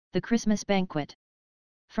The Christmas Banquet.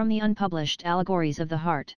 From the Unpublished Allegories of the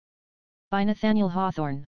Heart. By Nathaniel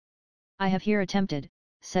Hawthorne. I have here attempted,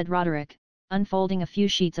 said Roderick, unfolding a few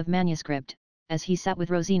sheets of manuscript, as he sat with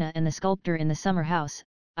Rosina and the sculptor in the summer house,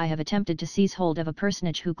 I have attempted to seize hold of a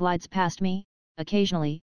personage who glides past me,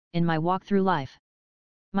 occasionally, in my walk through life.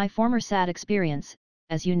 My former sad experience,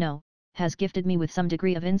 as you know, has gifted me with some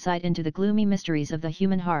degree of insight into the gloomy mysteries of the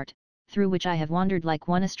human heart, through which I have wandered like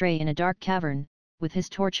one astray in a dark cavern, with his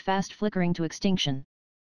torch fast flickering to extinction.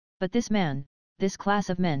 But this man, this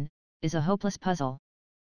class of men, is a hopeless puzzle.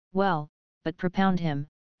 Well, but propound him,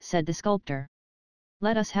 said the sculptor.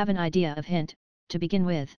 Let us have an idea of hint, to begin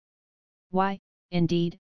with. Why,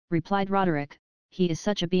 indeed, replied Roderick, he is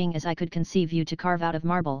such a being as I could conceive you to carve out of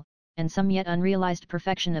marble, and some yet unrealized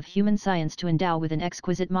perfection of human science to endow with an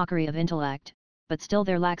exquisite mockery of intellect, but still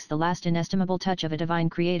there lacks the last inestimable touch of a divine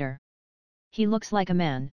creator. He looks like a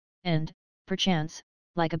man, and, perchance,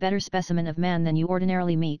 like a better specimen of man than you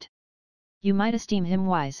ordinarily meet. You might esteem him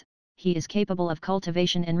wise, he is capable of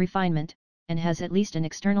cultivation and refinement, and has at least an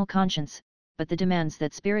external conscience, but the demands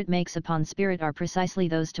that spirit makes upon spirit are precisely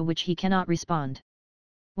those to which he cannot respond.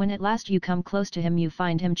 When at last you come close to him you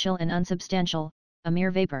find him chill and unsubstantial, a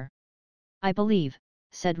mere vapor. I believe,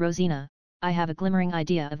 said Rosina, I have a glimmering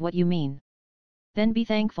idea of what you mean. Then be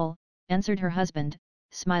thankful, answered her husband,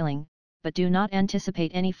 smiling, but do not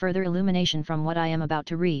anticipate any further illumination from what I am about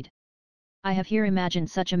to read. I have here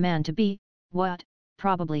imagined such a man to be, what,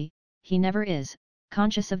 probably, he never is,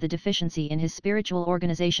 conscious of the deficiency in his spiritual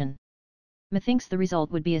organization. Methinks the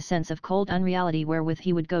result would be a sense of cold unreality wherewith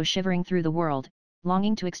he would go shivering through the world,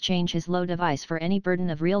 longing to exchange his load of ice for any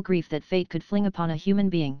burden of real grief that fate could fling upon a human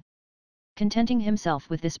being. Contenting himself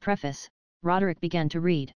with this preface, Roderick began to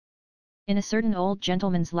read. In a certain old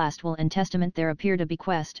gentleman's last will and testament there appeared a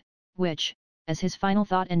bequest, which, as his final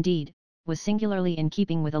thought and deed, was singularly in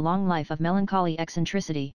keeping with a long life of melancholy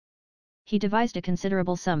eccentricity. He devised a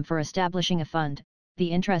considerable sum for establishing a fund, the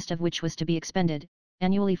interest of which was to be expended,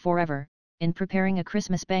 annually forever, in preparing a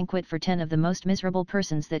Christmas banquet for 10 of the most miserable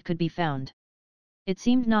persons that could be found. It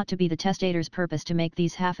seemed not to be the testator's purpose to make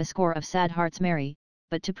these half a score of sad hearts merry,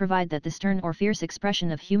 but to provide that the stern or fierce expression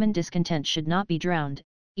of human discontent should not be drowned,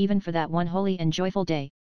 even for that one holy and joyful day,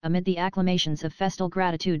 amid the acclamations of festal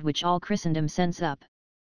gratitude which all Christendom sends up.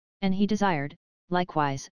 And he desired,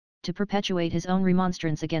 likewise, to perpetuate his own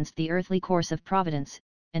remonstrance against the earthly course of Providence,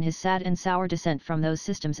 and his sad and sour dissent from those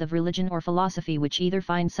systems of religion or philosophy which either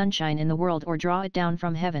find sunshine in the world or draw it down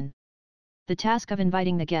from heaven. The task of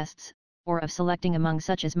inviting the guests, or of selecting among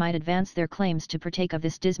such as might advance their claims to partake of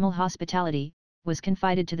this dismal hospitality, was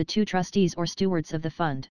confided to the 2 trustees or stewards of the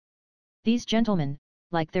fund. These gentlemen,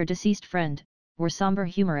 like their deceased friend, were somber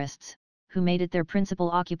humorists, who made it their principal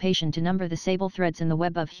occupation to number the sable threads in the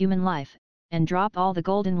web of human life, and drop all the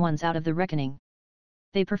golden ones out of the reckoning.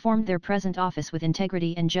 They performed their present office with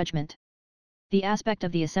integrity and judgment. The aspect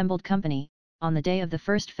of the assembled company, on the day of the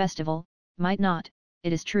first festival, might not,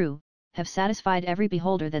 it is true, have satisfied every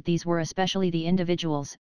beholder that these were especially the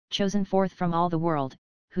individuals, chosen forth from all the world,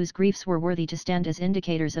 whose griefs were worthy to stand as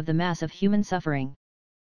indicators of the mass of human suffering.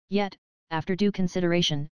 Yet, after due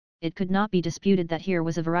consideration, it could not be disputed that here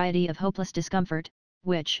was a variety of hopeless discomfort,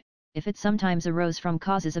 which, if it sometimes arose from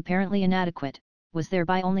causes apparently inadequate, was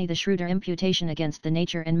thereby only the shrewder imputation against the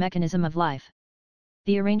nature and mechanism of life.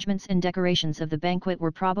 The arrangements and decorations of the banquet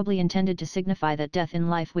were probably intended to signify that death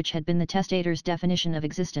in life which had been the testator's definition of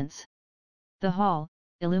existence. The hall,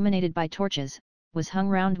 illuminated by torches, was hung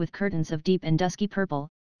round with curtains of deep and dusky purple,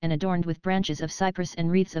 and adorned with branches of cypress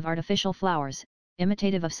and wreaths of artificial flowers,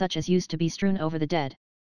 imitative of such as used to be strewn over the dead.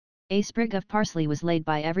 A sprig of parsley was laid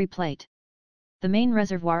by every plate. The main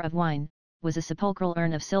reservoir of wine was a sepulchral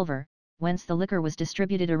urn of silver, whence the liquor was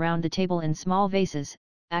distributed around the table in small vases,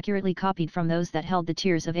 accurately copied from those that held the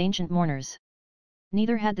tears of ancient mourners.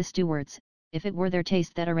 Neither had the stewards, if it were their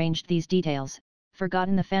taste that arranged these details,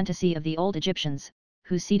 forgotten the fantasy of the old Egyptians,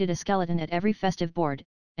 who seated a skeleton at every festive board,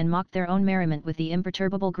 and mocked their own merriment with the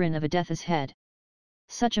imperturbable grin of a death's head.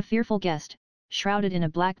 Such a fearful guest, shrouded in a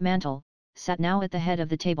black mantle, sat now at the head of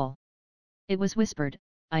the table. It was whispered,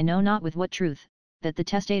 I know not with what truth, that the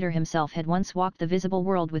testator himself had once walked the visible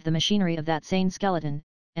world with the machinery of that same skeleton,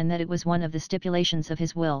 and that it was one of the stipulations of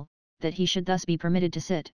his will, that he should thus be permitted to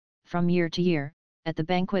sit, from year to year, at the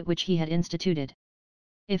banquet which he had instituted.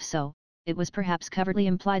 If so, it was perhaps covertly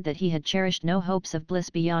implied that he had cherished no hopes of bliss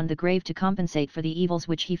beyond the grave to compensate for the evils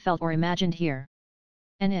which he felt or imagined here.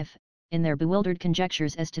 And if, in their bewildered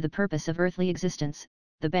conjectures as to the purpose of earthly existence,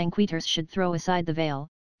 the banqueters should throw aside the veil,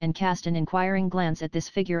 and cast an inquiring glance at this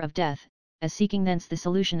figure of death, as seeking thence the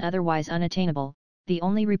solution otherwise unattainable, the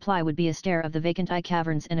only reply would be a stare of the vacant eye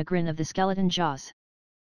caverns and a grin of the skeleton jaws.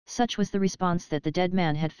 Such was the response that the dead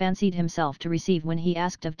man had fancied himself to receive when he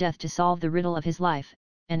asked of death to solve the riddle of his life,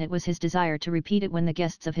 and it was his desire to repeat it when the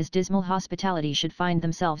guests of his dismal hospitality should find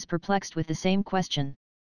themselves perplexed with the same question.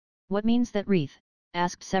 "What means that wreath?"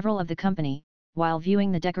 asked several of the company, while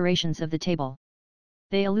viewing the decorations of the table.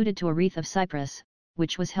 They alluded to a wreath of cypress,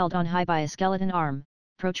 which was held on high by a skeleton arm,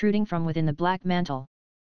 protruding from within the black mantle.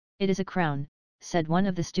 "It is a crown," said one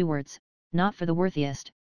of the stewards, "not for the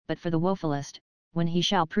worthiest, but for the woefulest, when he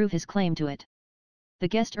shall prove his claim to it." The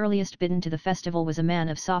guest earliest bidden to the festival was a man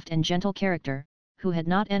of soft and gentle character, who had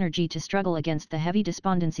not energy to struggle against the heavy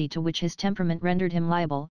despondency to which his temperament rendered him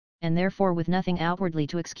liable, and therefore with nothing outwardly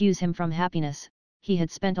to excuse him from happiness, he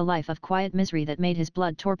had spent a life of quiet misery that made his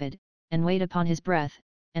blood torpid, and weighed upon his breath,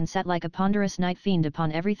 and sat like a ponderous night fiend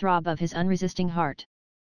upon every throb of his unresisting heart.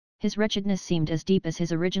 His wretchedness seemed as deep as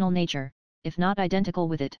his original nature, if not identical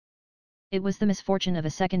with it. It was the misfortune of a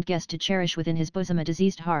second guest to cherish within his bosom a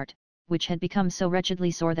diseased heart, which had become so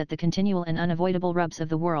wretchedly sore that the continual and unavoidable rubs of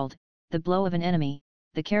the world, the blow of an enemy,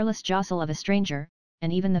 the careless jostle of a stranger,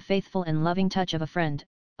 and even the faithful and loving touch of a friend,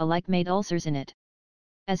 alike made ulcers in it.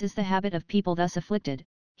 As is the habit of people thus afflicted,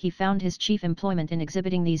 he found his chief employment in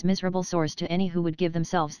exhibiting these miserable sores to any who would give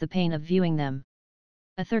themselves the pain of viewing them.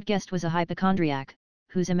 A third guest was a hypochondriac,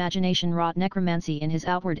 whose imagination wrought necromancy in his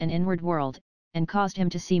outward and inward world, and caused him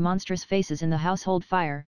to see monstrous faces in the household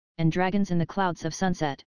fire, and dragons in the clouds of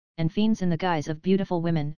sunset, and fiends in the guise of beautiful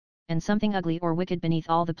women, and something ugly or wicked beneath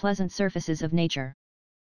all the pleasant surfaces of nature.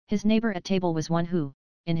 His neighbor at table was one who,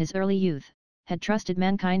 in his early youth, had trusted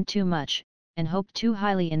mankind too much, and hoped too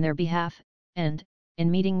highly in their behalf, and, in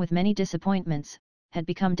meeting with many disappointments, had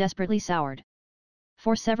become desperately soured.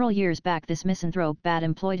 For several years back this misanthrope had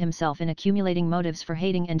employed himself in accumulating motives for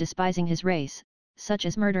hating and despising his race, such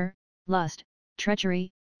as murder, lust,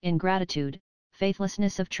 treachery, ingratitude,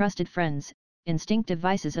 faithlessness of trusted friends, instinctive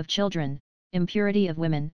vices of children, impurity of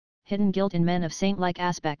women, hidden guilt in men of saint-like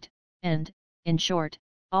aspect, and, in short,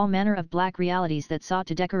 all manner of black realities that sought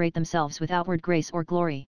to decorate themselves with outward grace or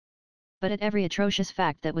glory. But at every atrocious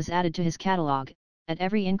fact that was added to his catalogue, at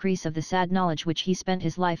every increase of the sad knowledge which he spent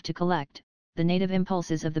his life to collect, the native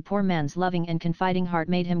impulses of the poor man's loving and confiding heart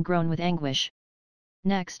made him groan with anguish.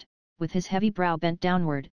 Next, with his heavy brow bent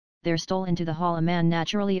downward, there stole into the hall a man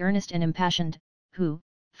naturally earnest and impassioned, who,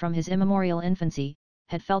 from his immemorial infancy,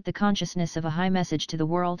 had felt the consciousness of a high message to the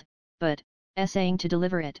world, but, essaying to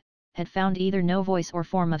deliver it, had found either no voice or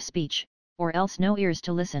form of speech, or else no ears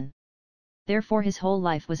to listen. Therefore his whole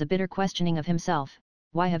life was a bitter questioning of himself: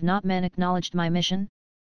 why have not men acknowledged my mission?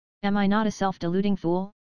 Am I not a self-deluding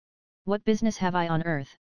fool? What business have I on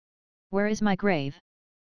earth? Where is my grave?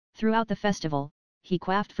 Throughout the festival, he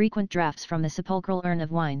quaffed frequent draughts from the sepulchral urn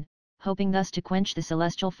of wine, hoping thus to quench the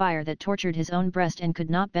celestial fire that tortured his own breast and could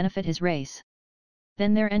not benefit his race.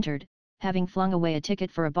 Then there entered, having flung away a ticket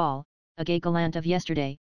for a ball, a gay gallant of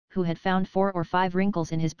yesterday, who had found 4 or 5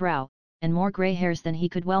 wrinkles in his brow, and more grey hairs than he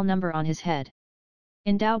could well number on his head.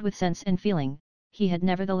 Endowed with sense and feeling, he had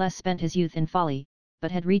nevertheless spent his youth in folly,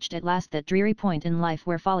 but had reached at last that dreary point in life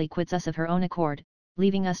where folly quits us of her own accord,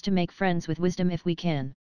 leaving us to make friends with wisdom if we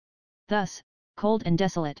can. Thus, cold and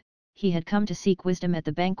desolate, he had come to seek wisdom at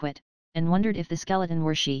the banquet, and wondered if the skeleton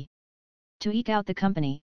were she. To eke out the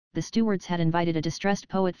company, the stewards had invited a distressed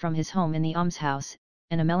poet from his home in the almshouse,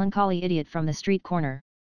 and a melancholy idiot from the street corner.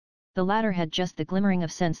 The latter had just the glimmering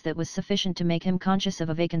of sense that was sufficient to make him conscious of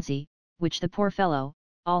a vacancy, which the poor fellow,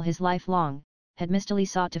 all his life long, had mistily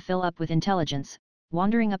sought to fill up with intelligence,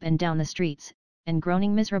 wandering up and down the streets, and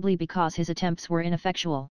groaning miserably because his attempts were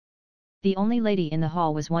ineffectual. The only lady in the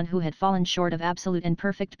hall was one who had fallen short of absolute and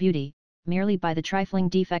perfect beauty, merely by the trifling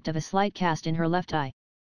defect of a slight cast in her left eye.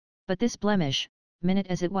 But this blemish, minute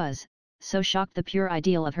as it was, so shocked the pure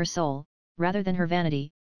ideal of her soul, rather than her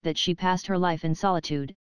vanity, that she passed her life in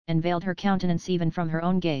solitude, and veiled her countenance even from her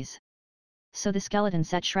own gaze. So the skeleton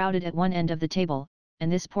sat shrouded at one end of the table,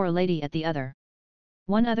 and this poor lady at the other.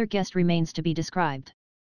 One other guest remains to be described.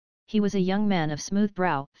 He was a young man of smooth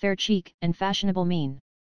brow, fair cheek, and fashionable mien.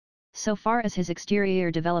 So far as his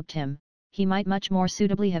exterior developed him, he might much more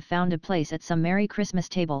suitably have found a place at some merry Christmas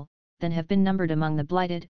table, than have been numbered among the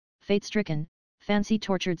blighted, fate-stricken,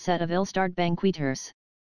 fancy-tortured set of ill-starred banqueters.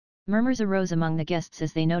 Murmurs arose among the guests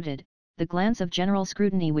as they noted the glance of general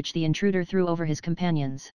scrutiny which the intruder threw over his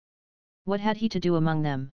companions. What had he to do among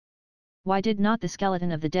them? Why did not the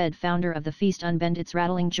skeleton of the dead founder of the feast unbend its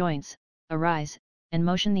rattling joints, arise, and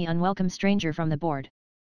motion the unwelcome stranger from the board?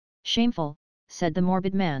 Shameful, said the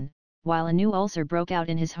morbid man, while a new ulcer broke out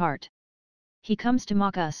in his heart. He comes to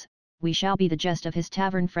mock us, we shall be the jest of his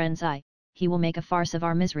tavern friends. he will make a farce of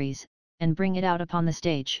our miseries, and bring it out upon the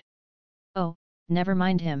stage. Oh, never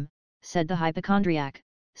mind him, said the hypochondriac,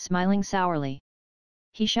 smiling sourly.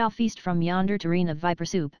 He shall feast from yonder tureen of viper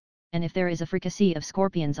soup, and if there is a fricassee of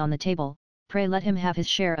scorpions on the table, pray let him have his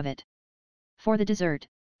share of it. For the dessert,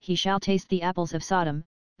 he shall taste the apples of Sodom,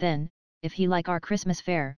 then, if he like our Christmas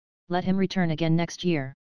fare, let him return again next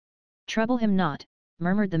year. Trouble him not,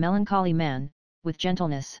 murmured the melancholy man, with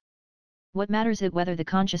gentleness. What matters it whether the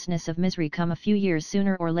consciousness of misery come a few years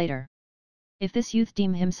sooner or later? If this youth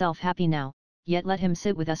deem himself happy now, yet let him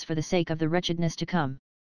sit with us for the sake of the wretchedness to come.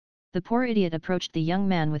 The poor idiot approached the young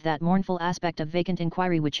man with that mournful aspect of vacant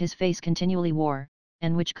inquiry which his face continually wore,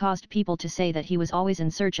 and which caused people to say that he was always in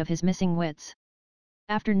search of his missing wits.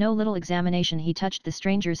 After no little examination he touched the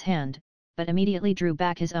stranger's hand, but immediately drew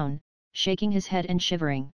back his own, shaking his head and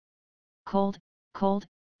shivering. Cold, cold,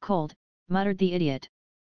 cold, muttered the idiot.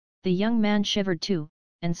 The young man shivered too,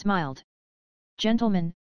 and smiled.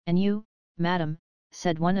 Gentlemen, and you, madam,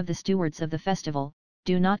 said one of the stewards of the festival,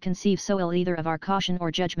 do not conceive so ill either of our caution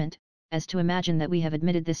or judgment, as to imagine that we have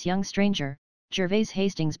admitted this young stranger, Gervase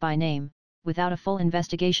Hastings by name, without a full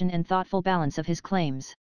investigation and thoughtful balance of his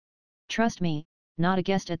claims. Trust me, not a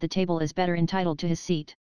guest at the table is better entitled to his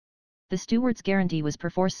seat. The steward's guarantee was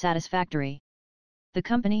perforce satisfactory. The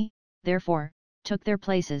company, therefore, took their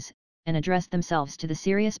places, and addressed themselves to the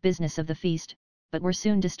serious business of the feast, but were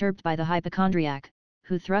soon disturbed by the hypochondriac,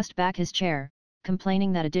 who thrust back his chair,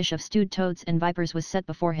 complaining that a dish of stewed toads and vipers was set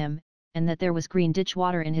before him, and that there was green ditch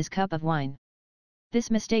water in his cup of wine. This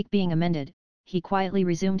mistake being amended, he quietly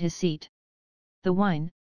resumed his seat. The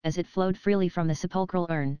wine, as it flowed freely from the sepulchral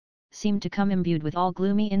urn, seemed to come imbued with all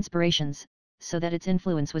gloomy inspirations, so that its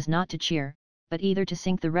influence was not to cheer, but either to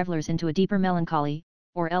sink the revellers into a deeper melancholy,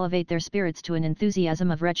 or elevate their spirits to an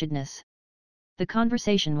enthusiasm of wretchedness. The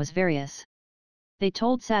conversation was various. They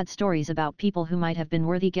told sad stories about people who might have been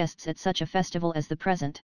worthy guests at such a festival as the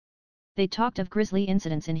present. They talked of grisly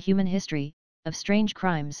incidents in human history, of strange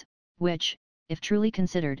crimes, which, if truly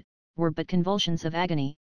considered, were but convulsions of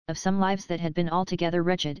agony, of some lives that had been altogether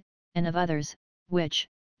wretched, and of others, which,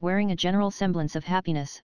 wearing a general semblance of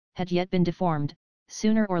happiness, had yet been deformed,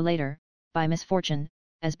 sooner or later, by misfortune,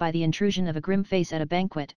 as by the intrusion of a grim face at a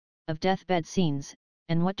banquet, of death-bed scenes,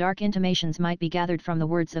 and what dark intimations might be gathered from the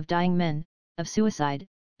words of dying men, of suicide,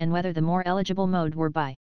 and whether the more eligible mode were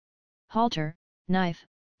by halter, knife,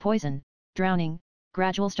 poison, drowning,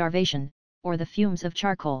 gradual starvation, or the fumes of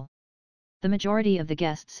charcoal. The majority of the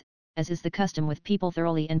guests, as is the custom with people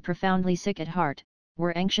thoroughly and profoundly sick at heart,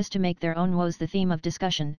 were anxious to make their own woes the theme of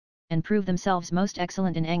discussion, and prove themselves most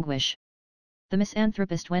excellent in anguish. The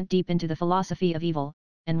misanthropist went deep into the philosophy of evil,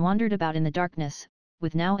 and wandered about in the darkness,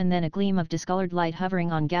 with now and then a gleam of discolored light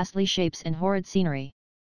hovering on ghastly shapes and horrid scenery.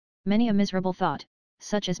 Many a miserable thought,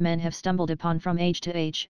 such as men have stumbled upon from age to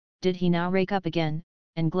age, did he now rake up again,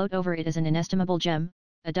 and gloat over it as an inestimable gem,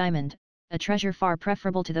 a diamond, a treasure far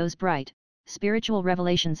preferable to those bright, spiritual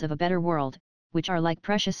revelations of a better world, which are like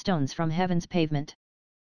precious stones from heaven's pavement.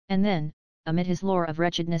 And then, amid his lore of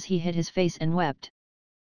wretchedness he hid his face and wept.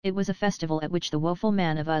 It was a festival at which the woeful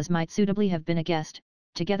man of us might suitably have been a guest,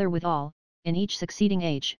 together with all, in each succeeding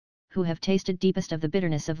age, who have tasted deepest of the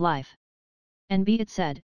bitterness of life. And be it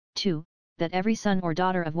said, too, that every son or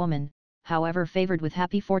daughter of woman, however favoured with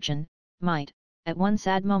happy fortune, might, at one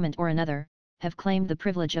sad moment or another, have claimed the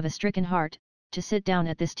privilege of a stricken heart, to sit down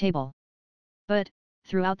at this table. But,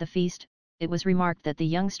 throughout the feast, it was remarked that the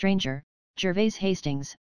young stranger, Gervase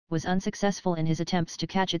Hastings, was unsuccessful in his attempts to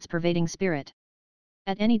catch its pervading spirit.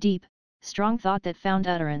 At any deep, strong thought that found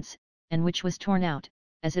utterance, and which was torn out,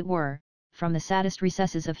 as it were, from the saddest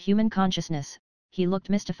recesses of human consciousness, he looked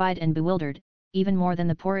mystified and bewildered, even more than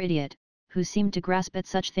the poor idiot, who seemed to grasp at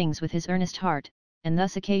such things with his earnest heart, and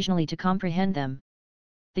thus occasionally to comprehend them.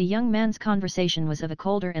 The young man's conversation was of a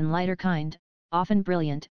colder and lighter kind, often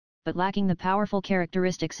brilliant, but lacking the powerful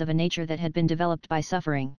characteristics of a nature that had been developed by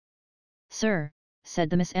suffering. Sir, said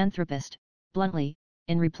the misanthropist, bluntly,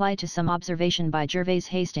 in reply to some observation by Gervase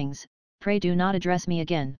Hastings, pray do not address me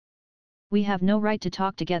again. We have no right to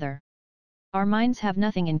talk together. Our minds have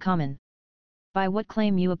nothing in common. By what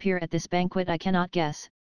claim you appear at this banquet I cannot guess,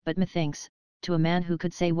 but methinks, to a man who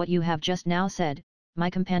could say what you have just now said, my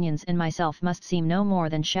companions and myself must seem no more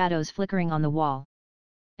than shadows flickering on the wall.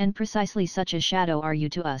 And precisely such a shadow are you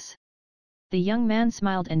to us. The young man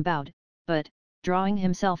smiled and bowed, but, drawing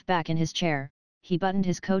himself back in his chair, he buttoned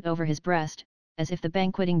his coat over his breast, as if the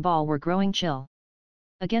banqueting ball were growing chill.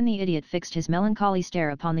 Again the idiot fixed his melancholy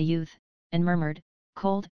stare upon the youth, and murmured,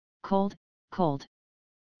 cold, cold, cold.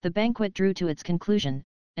 The banquet drew to its conclusion,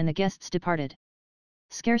 and the guests departed.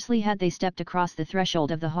 Scarcely had they stepped across the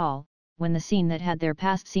threshold of the hall, when the scene that had their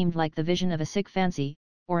past seemed like the vision of a sick fancy,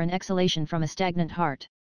 or an exhalation from a stagnant heart.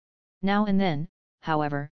 Now and then,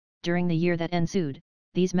 however, during the year that ensued,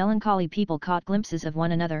 these melancholy people caught glimpses of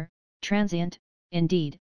one another, transient,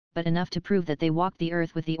 indeed, but enough to prove that they walked the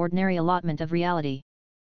earth with the ordinary allotment of reality.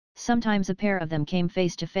 Sometimes a pair of them came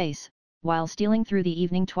face to face, while stealing through the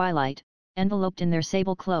evening twilight, enveloped in their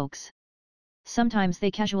sable cloaks. Sometimes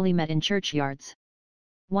they casually met in churchyards.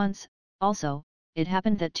 Once, also, it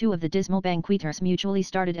happened that two of the dismal banqueters mutually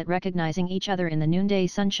started at recognizing each other in the noonday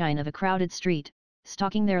sunshine of a crowded street,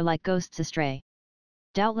 stalking there like ghosts astray.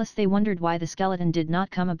 Doubtless they wondered why the skeleton did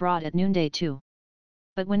not come abroad at noonday too.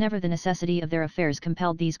 But whenever the necessity of their affairs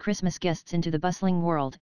compelled these Christmas guests into the bustling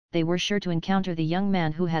world, they were sure to encounter the young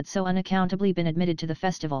man who had so unaccountably been admitted to the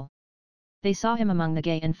festival. They saw him among the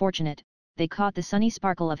gay and fortunate, they caught the sunny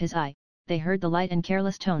sparkle of his eye, they heard the light and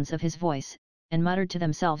careless tones of his voice, and muttered to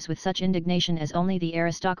themselves with such indignation as only the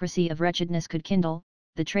aristocracy of wretchedness could kindle,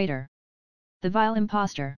 "The traitor! The vile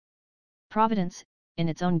impostor! Providence, in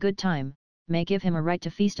its own good time, may give him a right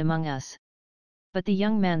to feast among us." But the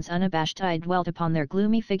young man's unabashed eye dwelt upon their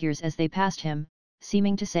gloomy figures as they passed him,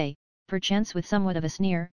 seeming to say, perchance with somewhat of a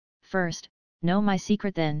sneer, "First, know my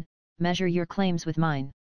secret, then, measure your claims with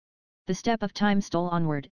mine." The step of time stole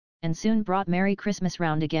onward, and soon brought Merry Christmas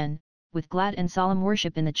round again, with glad and solemn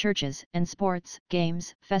worship in the churches and sports,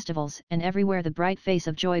 games, festivals, and everywhere the bright face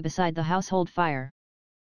of joy beside the household fire.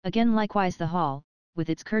 Again likewise the hall, with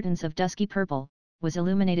its curtains of dusky purple, was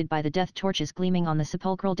illuminated by the death torches gleaming on the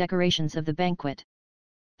sepulchral decorations of the banquet.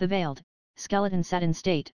 The veiled skeleton sat in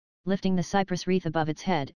state, lifting the cypress wreath above its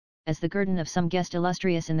head, as the guerdon of some guest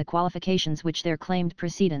illustrious in the qualifications which there claimed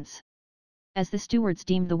precedence. As the stewards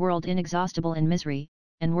deemed the world inexhaustible in misery,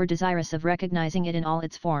 and were desirous of recognizing it in all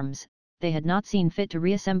its forms, they had not seen fit to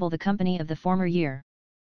reassemble the company of the former year.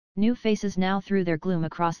 New faces now threw their gloom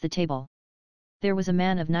across the table. There was a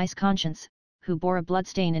man of nice conscience, who bore a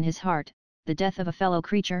blood-stain in his heart, the death of a fellow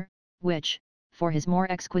creature, which, for his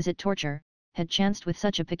more exquisite torture, had chanced with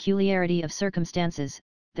such a peculiarity of circumstances,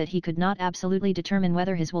 that he could not absolutely determine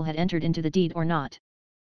whether his will had entered into the deed or not.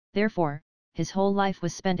 Therefore, his whole life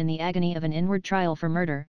was spent in the agony of an inward trial for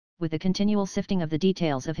murder, with a continual sifting of the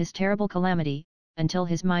details of his terrible calamity, until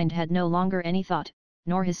his mind had no longer any thought,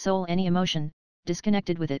 nor his soul any emotion,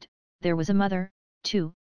 disconnected with it. There was a mother,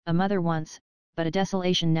 too, a mother once, but a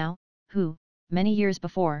desolation now, who, many years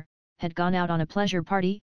before, had gone out on a pleasure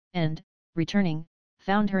party, and, returning,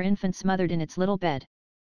 found her infant smothered in its little bed.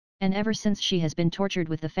 And ever since she has been tortured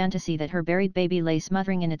with the fantasy that her buried baby lay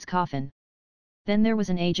smothering in its coffin. Then there was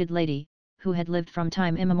an aged lady, who had lived from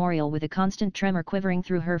time immemorial with a constant tremor quivering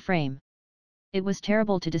through her frame. It was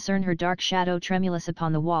terrible to discern her dark shadow tremulous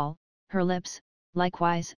upon the wall, her lips,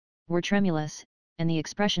 likewise, were tremulous, and the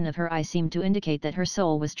expression of her eye seemed to indicate that her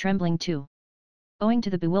soul was trembling too. Owing to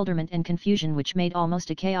the bewilderment and confusion which made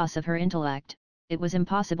almost a chaos of her intellect, it was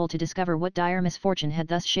impossible to discover what dire misfortune had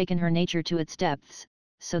thus shaken her nature to its depths,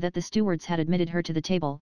 so that the stewards had admitted her to the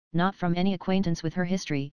table, not from any acquaintance with her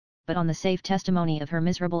history, but on the safe testimony of her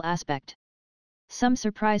miserable aspect. Some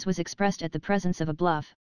surprise was expressed at the presence of a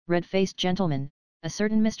bluff, red-faced gentleman, a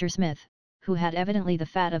certain Mr. Smith, who had evidently the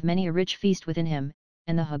fat of many a rich feast within him,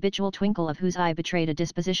 and the habitual twinkle of whose eye betrayed a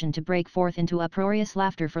disposition to break forth into uproarious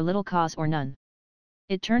laughter for little cause or none.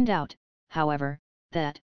 It turned out, however,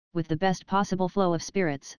 that, with the best possible flow of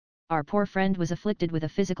spirits, our poor friend was afflicted with a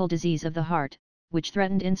physical disease of the heart, which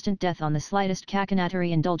threatened instant death on the slightest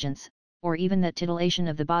cachinnatory indulgence, or even that titillation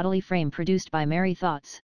of the bodily frame produced by merry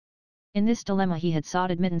thoughts. In this dilemma he had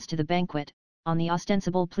sought admittance to the banquet, on the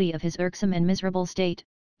ostensible plea of his irksome and miserable state,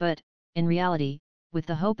 but, in reality, with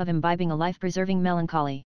the hope of imbibing a life-preserving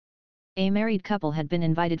melancholy. A married couple had been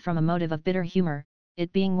invited from a motive of bitter humor,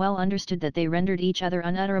 it being well understood that they rendered each other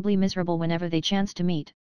unutterably miserable whenever they chanced to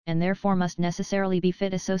meet, and therefore must necessarily be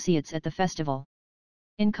fit associates at the festival.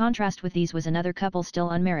 In contrast with these was another couple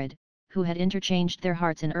still unmarried, who had interchanged their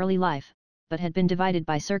hearts in early life, but had been divided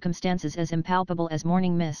by circumstances as impalpable as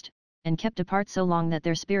morning mist, and kept apart so long that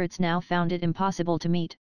their spirits now found it impossible to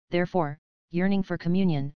meet. Therefore, yearning for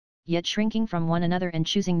communion, yet shrinking from one another and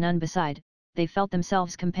choosing none beside, they felt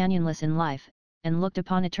themselves companionless in life, and looked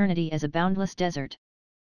upon eternity as a boundless desert.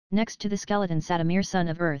 Next to the skeleton sat a mere son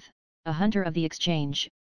of earth, a hunter of the exchange,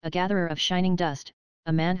 a gatherer of shining dust,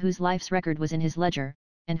 a man whose life's record was in his ledger,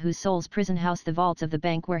 and whose soul's prison house the vaults of the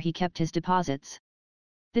bank where he kept his deposits.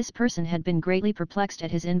 This person had been greatly perplexed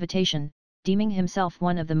at his invitation, deeming himself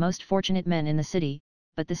one of the most fortunate men in the city,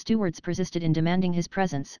 but the stewards persisted in demanding his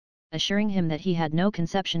presence, assuring him that he had no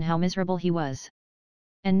conception how miserable he was.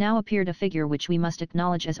 And now appeared a figure which we must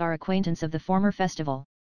acknowledge as our acquaintance of the former festival.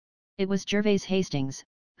 It was Gervase Hastings,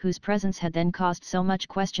 whose presence had then caused so much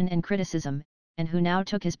question and criticism, and who now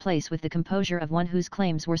took his place with the composure of one whose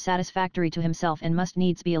claims were satisfactory to himself and must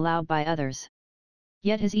needs be allowed by others.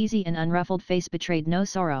 Yet his easy and unruffled face betrayed no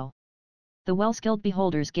sorrow. The well-skilled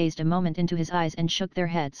beholders gazed a moment into his eyes and shook their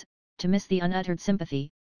heads, to miss the unuttered sympathy,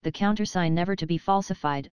 the countersign never to be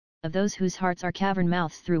falsified, of those whose hearts are cavern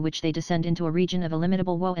mouths through which they descend into a region of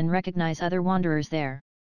illimitable woe and recognize other wanderers there.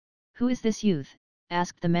 "Who is this youth?"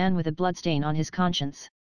 asked the man with a bloodstain on his conscience.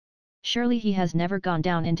 "Surely he has never gone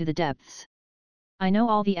down into the depths. I know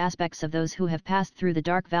all the aspects of those who have passed through the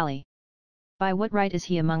dark valley. By what right is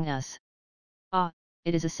he among us?" "Ah,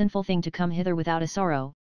 it is a sinful thing to come hither without a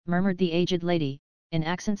sorrow," murmured the aged lady, in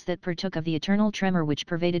accents that partook of the eternal tremor which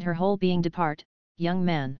pervaded her whole being. "Depart, young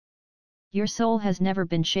man. Your soul has never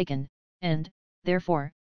been shaken, and,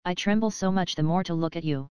 therefore, I tremble so much the more to look at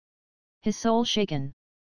you." "His soul shaken?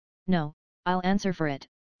 No, I'll answer for it,"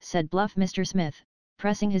 said bluff Mr. Smith,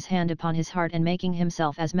 pressing his hand upon his heart and making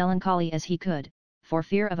himself as melancholy as he could, for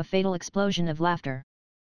fear of a fatal explosion of laughter.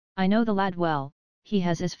 "I know the lad well, he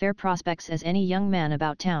has as fair prospects as any young man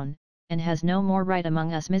about town, and has no more right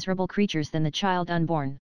among us miserable creatures than the child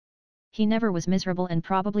unborn. He never was miserable and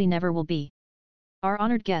probably never will be." "Our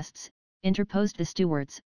honoured guests," interposed the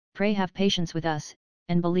stewards, "pray have patience with us,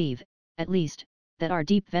 and believe, at least, that our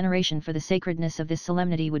deep veneration for the sacredness of this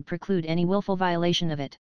solemnity would preclude any wilful violation of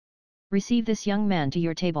it. Receive this young man to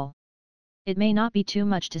your table. It may not be too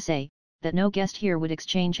much to say, that no guest here would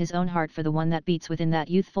exchange his own heart for the one that beats within that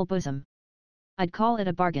youthful bosom. I'd call it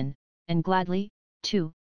a bargain, and gladly,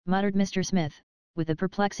 too," muttered Mr. Smith, with a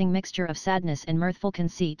perplexing mixture of sadness and mirthful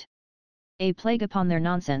conceit. "A plague upon their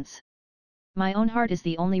nonsense! My own heart is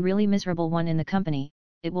the only really miserable one in the company,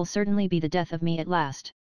 it will certainly be the death of me at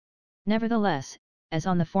last." Nevertheless, as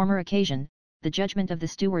on the former occasion, the judgment of the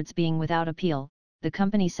stewards being without appeal, the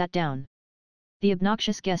company sat down. The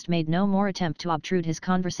obnoxious guest made no more attempt to obtrude his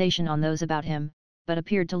conversation on those about him, but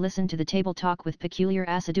appeared to listen to the table talk with peculiar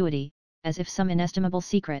assiduity, as if some inestimable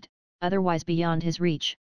secret, otherwise beyond his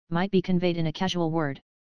reach, might be conveyed in a casual word.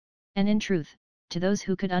 And in truth, to those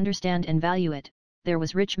who could understand and value it, there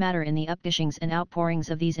was rich matter in the upgushings and outpourings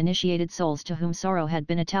of these initiated souls to whom sorrow had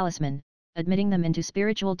been a talisman, admitting them into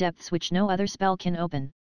spiritual depths which no other spell can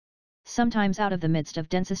open. Sometimes out of the midst of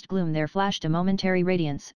densest gloom there flashed a momentary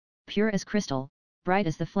radiance, pure as crystal, bright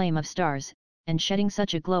as the flame of stars, and shedding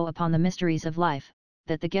such a glow upon the mysteries of life,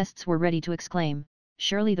 that the guests were ready to exclaim,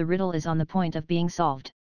 "Surely the riddle is on the point of being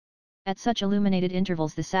solved." At such illuminated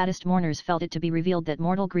intervals the saddest mourners felt it to be revealed that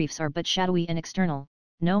mortal griefs are but shadowy and external,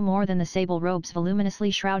 no more than the sable robes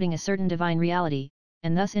voluminously shrouding a certain divine reality,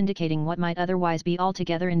 and thus indicating what might otherwise be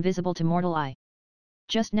altogether invisible to mortal eye.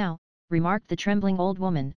 "Just now," remarked the trembling old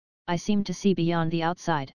woman, "I seemed to see beyond the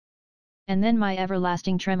outside. And then my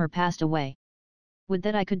everlasting tremor passed away. Would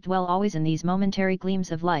that I could dwell always in these momentary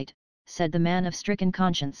gleams of light," said the man of stricken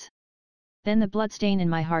conscience. "Then the blood-stain in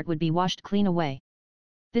my heart would be washed clean away."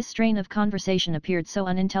 This strain of conversation appeared so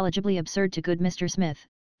unintelligibly absurd to good Mr. Smith,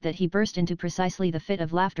 that he burst into precisely the fit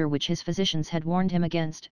of laughter which his physicians had warned him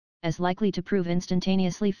against, as likely to prove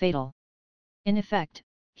instantaneously fatal. In effect,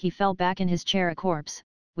 he fell back in his chair a corpse,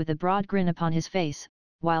 with a broad grin upon his face,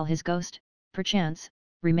 while his ghost, perchance,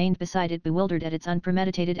 remained beside it bewildered at its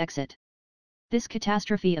unpremeditated exit. This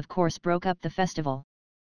catastrophe of course broke up the festival.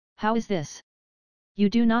 "How is this? You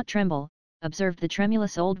do not tremble," observed the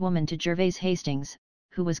tremulous old woman to Gervase Hastings,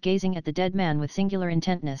 who was gazing at the dead man with singular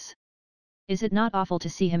intentness. "Is it not awful to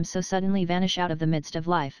see him so suddenly vanish out of the midst of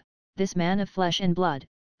life, this man of flesh and blood,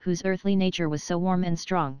 whose earthly nature was so warm and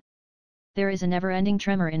strong? There is a never-ending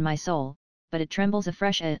tremor in my soul, but it trembles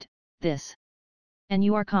afresh at this. And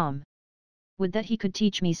you are calm." "Would that he could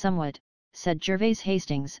teach me somewhat," said Gervase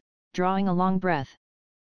Hastings, drawing a long breath.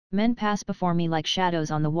 "Men pass before me like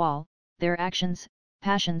shadows on the wall, their actions,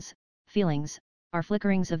 passions, feelings, are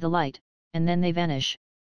flickerings of the light, and then they vanish.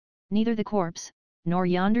 Neither the corpse, nor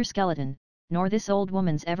yonder skeleton, nor this old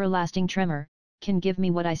woman's everlasting tremor, can give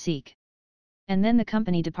me what I seek." And then the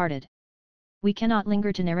company departed. We cannot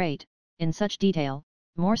linger to narrate, in such detail,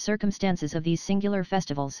 more circumstances of these singular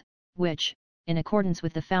festivals, which, in accordance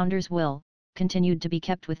with the founder's will, continued to be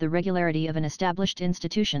kept with the regularity of an established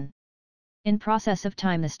institution. In process of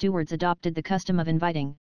time the stewards adopted the custom of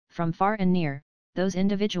inviting, from far and near, those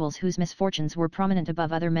individuals whose misfortunes were prominent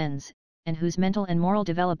above other men's, and whose mental and moral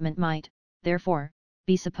development might, therefore,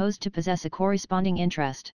 be supposed to possess a corresponding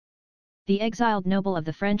interest. The exiled noble of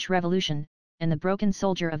the French Revolution, and the broken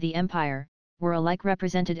soldier of the Empire, were alike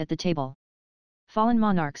represented at the table. Fallen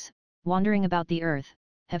monarchs, wandering about the earth,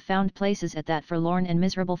 have found places at that forlorn and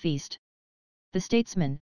miserable feast. The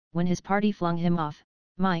statesman, when his party flung him off,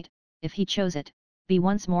 might, if he chose it, be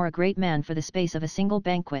once more a great man for the space of a single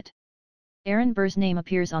banquet. Aaron Burr's name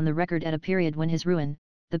appears on the record at a period when his ruin,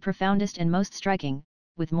 the profoundest and most striking,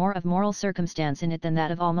 with more of moral circumstance in it than that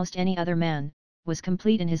of almost any other man, was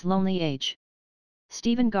complete in his lonely age.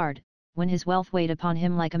 Stephen Guard, when his wealth weighed upon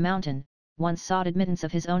him like a mountain, once sought admittance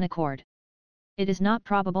of his own accord. It is not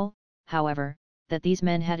probable, however, that these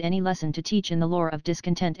men had any lesson to teach in the lore of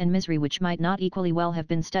discontent and misery which might not equally well have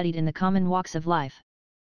been studied in the common walks of life.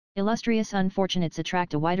 Illustrious unfortunates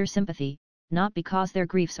attract a wider sympathy, not because their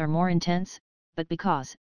griefs are more intense, but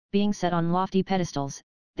because, being set on lofty pedestals,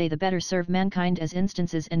 they the better serve mankind as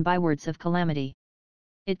instances and bywords of calamity.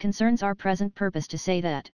 It concerns our present purpose to say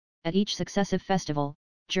that, at each successive festival,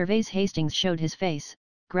 Gervase Hastings showed his face,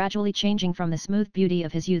 gradually changing from the smooth beauty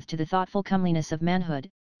of his youth to the thoughtful comeliness of manhood,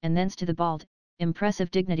 and thence to the bald,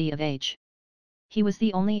 impressive dignity of age. He was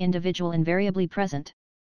the only individual invariably present.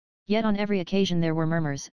 Yet on every occasion there were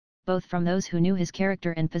murmurs, both from those who knew his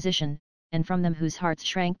character and position, and from them whose hearts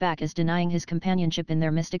shrank back as denying his companionship in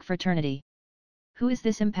their mystic fraternity. "Who is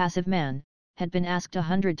this impassive man?" had been asked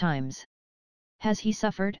 100 times. "Has he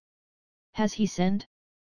suffered? Has he sinned?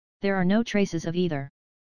 There are no traces of either.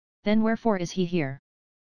 Then wherefore is he here?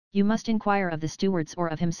 You must inquire of the stewards or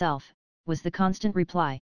of himself," was the constant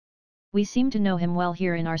reply. "We seem to know him well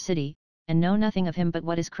here in our city, and know nothing of him but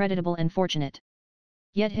what is creditable and fortunate.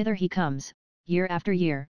 Yet hither he comes, year after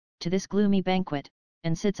year, to this gloomy banquet,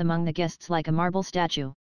 and sits among the guests like a marble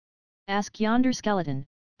statue. Ask yonder skeleton,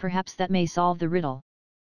 perhaps that may solve the riddle."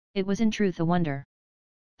 It was in truth a wonder.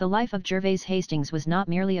 The life of Gervase Hastings was not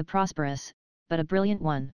merely a prosperous, but a brilliant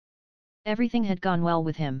one. Everything had gone well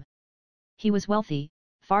with him. He was wealthy,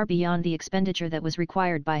 far beyond the expenditure that was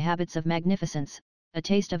required by habits of magnificence, a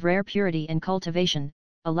taste of rare purity and cultivation,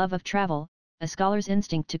 a love of travel, a scholar's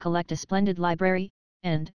instinct to collect a splendid library,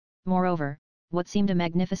 and, moreover, what seemed a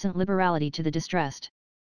magnificent liberality to the distressed.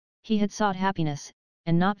 He had sought happiness,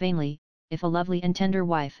 and not vainly, if a lovely and tender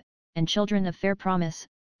wife, and children of fair promise,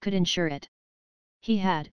 could ensure it. He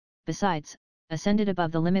had, besides, ascended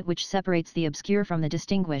above the limit which separates the obscure from the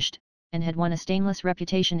distinguished, and had won a stainless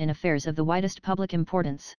reputation in affairs of the widest public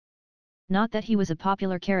importance. Not that he was a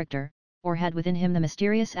popular character, or had within him the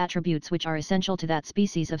mysterious attributes which are essential to that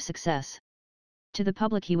species of success. To the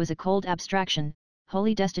public he was a cold abstraction,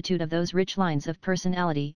 wholly destitute of those rich lines of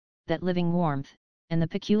personality, that living warmth, and the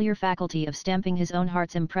peculiar faculty of stamping his own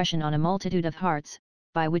heart's impression on a multitude of hearts,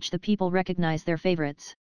 by which the people recognize their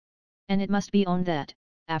favorites. And it must be owned that,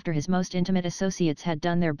 after his most intimate associates had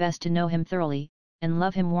done their best to know him thoroughly, and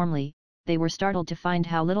love him warmly, they were startled to find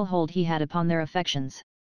how little hold he had upon their affections.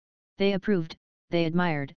 They approved, they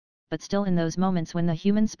admired, but still in those moments when the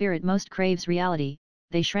human spirit most craves reality,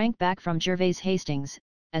 they shrank back from Gervase Hastings,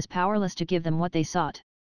 as powerless to give them what they sought.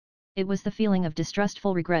 It was the feeling of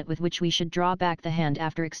distrustful regret with which we should draw back the hand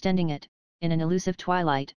after extending it, in an elusive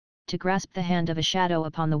twilight, to grasp the hand of a shadow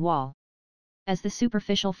upon the wall. As the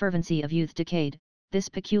superficial fervency of youth decayed, this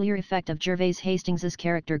peculiar effect of Gervase Hastings's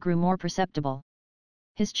character grew more perceptible.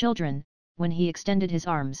 His children, when he extended his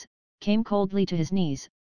arms, came coldly to his knees,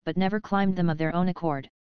 but never climbed them of their own accord.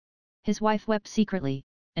 His wife wept secretly,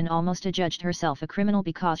 and almost adjudged herself a criminal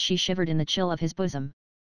because she shivered in the chill of his bosom.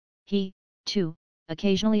 He, too,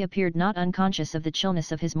 occasionally appeared not unconscious of the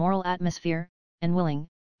chillness of his moral atmosphere, and willing,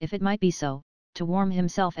 if it might be so, to warm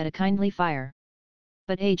himself at a kindly fire.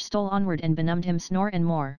 But age stole onward and benumbed him more and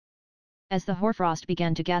more. As the hoarfrost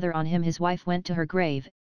began to gather on him, his wife went to her grave,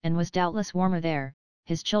 and was doubtless warmer there.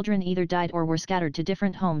 His children either died or were scattered to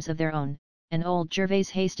different homes of their own, and old Gervase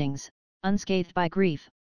Hastings, unscathed by grief,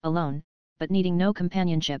 alone, but needing no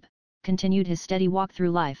companionship, continued his steady walk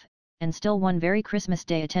through life, and still one very Christmas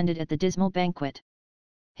day attended at the dismal banquet.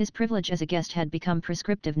 His privilege as a guest had become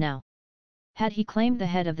prescriptive now. Had he claimed the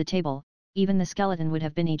head of the table, even the skeleton would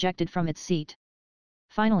have been ejected from its seat.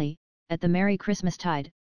 Finally, at the merry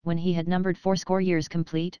Christmastide, when he had numbered 80 years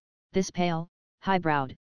complete, this pale,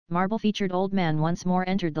 high-browed, marble-featured old man once more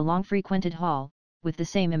entered the long-frequented hall, with the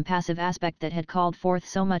same impassive aspect that had called forth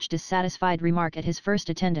so much dissatisfied remark at his first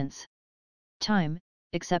attendance. Time,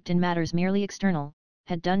 except in matters merely external,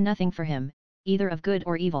 had done nothing for him, either of good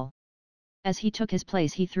or evil. As he took his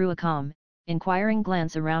place he threw a calm, inquiring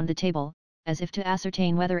glance around the table, as if to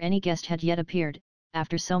ascertain whether any guest had yet appeared,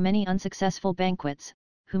 after so many unsuccessful banquets,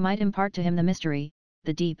 who might impart to him the mystery,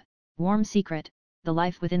 the deep, warm secret, the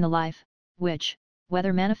life within the life, which,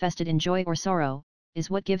 whether manifested in joy or sorrow, is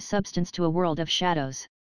what gives substance to a world of shadows.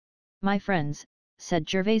 "My friends," said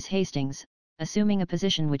Gervase Hastings, assuming a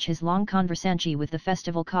position which his long conversancy with the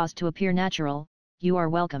festival caused to appear natural, "you are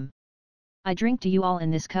welcome. I drink to you all in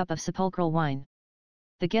this cup of sepulchral wine."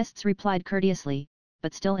 The guests replied courteously,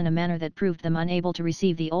 but still in a manner that proved them unable to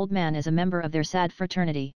receive the old man as a member of their sad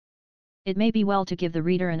fraternity. It may be well to give the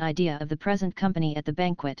reader an idea of the present company at the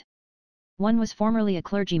banquet. One was formerly a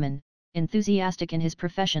clergyman, enthusiastic in his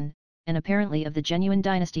profession, and apparently of the genuine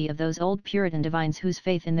dynasty of those old Puritan divines whose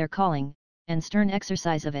faith in their calling, and stern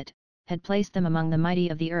exercise of it, had placed them among the mighty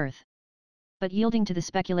of the earth. But yielding to the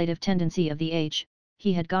speculative tendency of the age,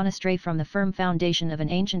 he had gone astray from the firm foundation of an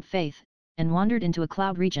ancient faith, and wandered into a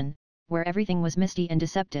cloud region, where everything was misty and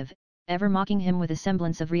deceptive, ever mocking him with a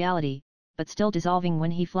semblance of reality, but still dissolving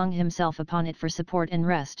when he flung himself upon it for support and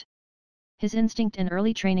rest. His instinct and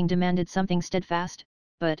early training demanded something steadfast,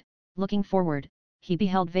 but, looking forward, he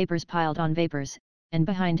beheld vapors piled on vapors, and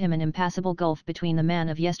behind him an impassable gulf between the man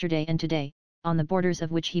of yesterday and today, on the borders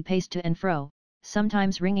of which he paced to and fro,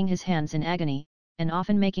 sometimes wringing his hands in agony, and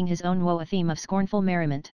often making his own woe a theme of scornful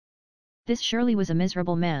merriment. This surely was a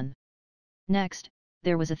miserable man. Next,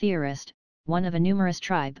 there was a theorist, one of a numerous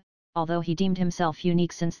tribe, although he deemed himself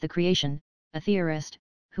unique since the creation, a theorist,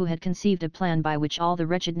 who had conceived a plan by which all the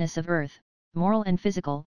wretchedness of earth, moral and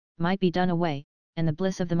physical, might be done away, and the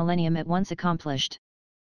bliss of the millennium at once accomplished.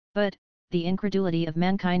 But, the incredulity of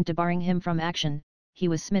mankind debarring him from action, he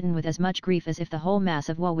was smitten with as much grief as if the whole mass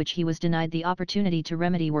of woe which he was denied the opportunity to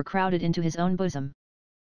remedy were crowded into his own bosom.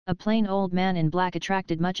 A plain old man in black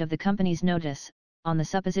attracted much of the company's notice, on the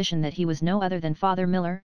supposition that he was no other than Father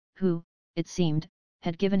Miller, who, it seemed,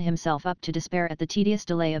 had given himself up to despair at the tedious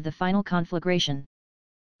delay of the final conflagration.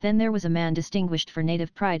 Then there was a man distinguished for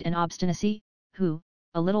native pride and obstinacy, who,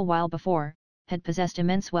 a little while before, had possessed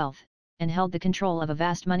immense wealth, and held the control of a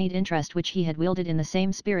vast moneyed interest which he had wielded in the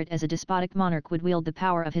same spirit as a despotic monarch would wield the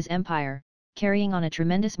power of his empire, carrying on a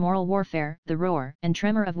tremendous moral warfare, the roar and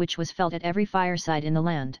tremor of which was felt at every fireside in the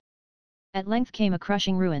land. At length came a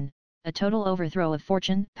crushing ruin, a total overthrow of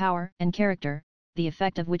fortune, power, and character, the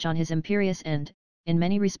effect of which on his imperious and, in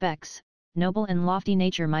many respects, noble and lofty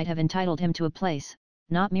nature might have entitled him to a place,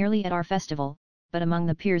 not merely at our festival, but among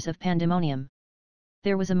the peers of pandemonium.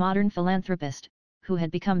 There was a modern philanthropist, who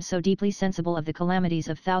had become so deeply sensible of the calamities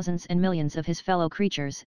of thousands and millions of his fellow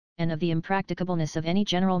creatures, and of the impracticableness of any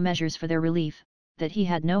general measures for their relief, that he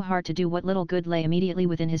had no heart to do what little good lay immediately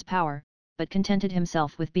within his power, but contented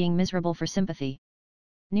himself with being miserable for sympathy.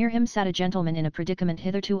 Near him sat a gentleman in a predicament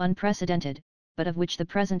hitherto unprecedented, but of which the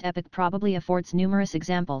present epoch probably affords numerous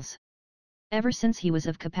examples. Ever since he was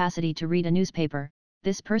of capacity to read a newspaper,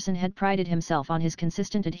 this person had prided himself on his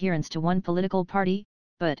consistent adherence to one political party,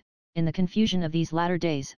 but, in the confusion of these latter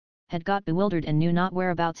days, had got bewildered and knew not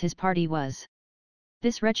whereabouts his party was.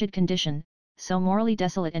 This wretched condition, so morally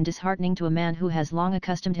desolate and disheartening to a man who has long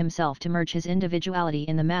accustomed himself to merge his individuality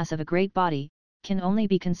in the mass of a great body, can only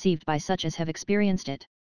be conceived by such as have experienced it.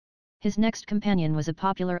 His next companion was a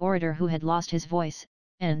popular orator who had lost his voice,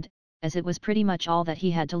 and, as it was pretty much all that he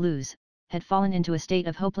had to lose, had fallen into a state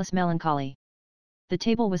of hopeless melancholy. The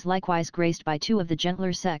table was likewise graced by two of the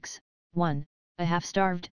gentler sex, one, a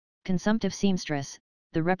half-starved, consumptive seamstress,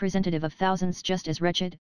 the representative of thousands just as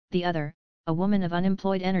wretched, the other, a woman of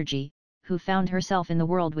unemployed energy, who found herself in the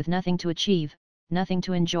world with nothing to achieve, nothing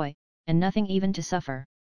to enjoy, and nothing even to suffer.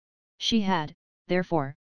 She had,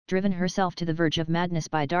 therefore, driven herself to the verge of madness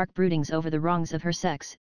by dark broodings over the wrongs of her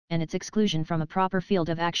sex, and its exclusion from a proper field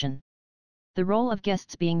of action. The roll of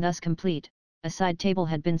guests being thus complete, a side table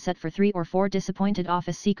had been set for 3 or 4 disappointed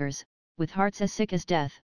office-seekers, with hearts as sick as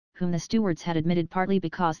death, whom the stewards had admitted partly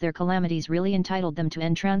because their calamities really entitled them to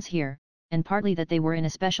entrance here, and partly that they were in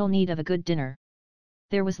especial need of a good dinner.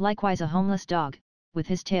 There was likewise a homeless dog, with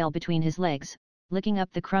his tail between his legs, licking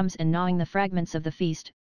up the crumbs and gnawing the fragments of the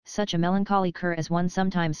feast, such a melancholy cur as one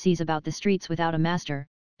sometimes sees about the streets without a master,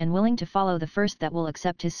 and willing to follow the first that will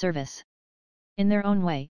accept his service. In their own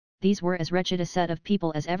way, these were as wretched a set of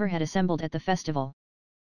people as ever had assembled at the festival.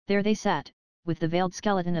 There they sat, with the veiled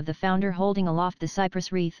skeleton of the founder holding aloft the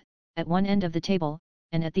cypress wreath, at one end of the table,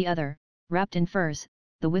 and at the other, wrapped in furs,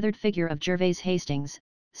 the withered figure of Gervase Hastings,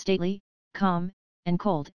 stately, calm, and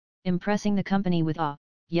cold, impressing the company with awe,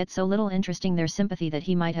 yet so little interesting their sympathy that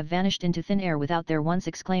he might have vanished into thin air without their once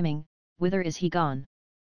exclaiming, "Whither is he gone?"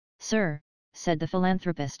 "Sir," said the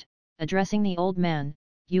philanthropist, addressing the old man,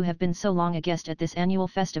 "you have been so long a guest at this annual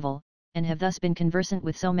festival, and have thus been conversant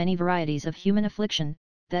with so many varieties of human affliction,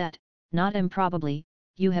 that, not improbably,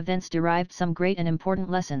 you have thence derived some great and important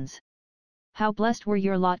lessons. How blessed were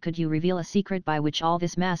your lot could you reveal a secret by which all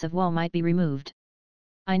this mass of woe might be removed."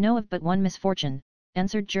 "I know of but one misfortune,"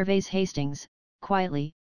 answered Gervase Hastings,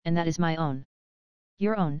 quietly, "and that is my own."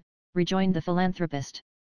 "Your own," rejoined the philanthropist.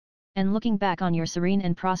 "And looking back on your serene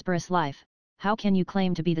and prosperous life, how can you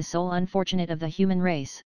claim to be the sole unfortunate of the human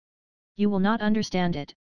race?" "You will not understand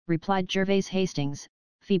it," replied Gervase Hastings,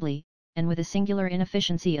 feebly, and with a singular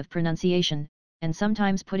inefficiency of pronunciation, and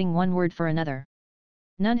sometimes putting one word for another.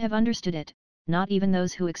 None have understood it, not even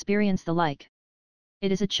those who experience the like.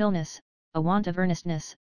 It is a chillness, a want of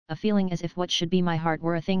earnestness, a feeling as if what should be my heart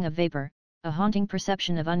were a thing of vapor, a haunting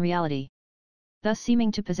perception of unreality. Thus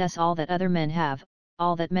seeming to possess all that other men have,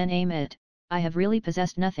 all that men aim at, I have really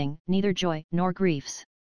possessed nothing, neither joy nor griefs.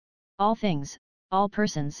 All things, all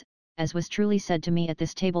persons, as was truly said to me at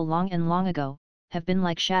this table long and long ago, have been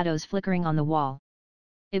like shadows flickering on the wall.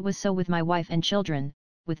 It was so with my wife and children,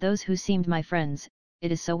 with those who seemed my friends,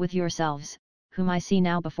 it is so with yourselves, whom I see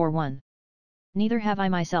now before one. Neither have I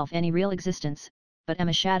myself any real existence, but am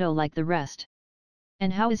a shadow like the rest.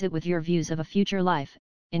 And how is it with your views of a future life?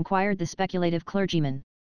 Inquired the speculative clergyman.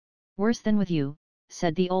 Worse than with you,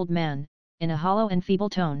 said the old man, in a hollow and feeble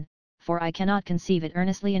tone, for I cannot conceive it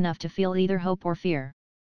earnestly enough to feel either hope or fear.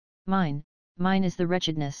 Mine is the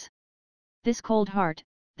wretchedness. This cold heart,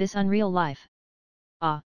 this unreal life.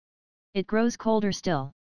 Ah! It grows colder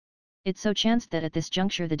still. It so chanced that at this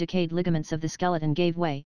juncture the decayed ligaments of the skeleton gave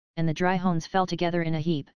way, and the dry bones fell together in a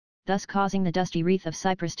heap, thus causing the dusty wreath of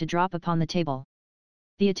cypress to drop upon the table.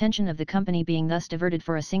 The attention of the company being thus diverted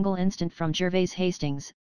for a single instant from Gervase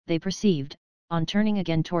Hastings, they perceived, on turning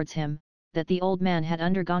again towards him, that the old man had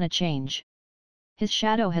undergone a change. His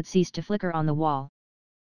shadow had ceased to flicker on the wall.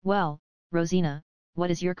 Well, Rosina, what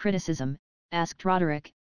is your criticism? Asked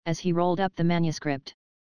Roderick, as he rolled up the manuscript.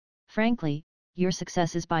 Frankly, your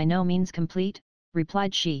success is by no means complete,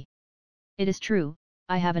 replied she. It is true,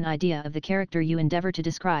 I have an idea of the character you endeavour to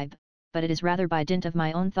describe, but it is rather by dint of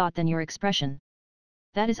my own thought than your expression.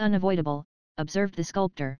 That is unavoidable, observed the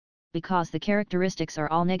sculptor, because the characteristics are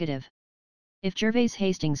all negative. If Gervase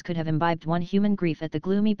Hastings could have imbibed one human grief at the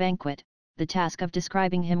gloomy banquet, the task of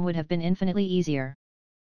describing him would have been infinitely easier.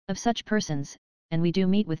 Of such persons, and we do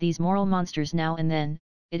meet with these moral monsters now and then,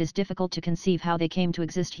 it is difficult to conceive how they came to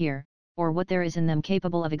exist here, or what there is in them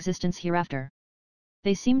capable of existence hereafter.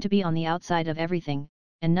 They seem to be on the outside of everything,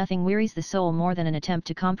 and nothing wearies the soul more than an attempt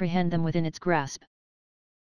to comprehend them within its grasp.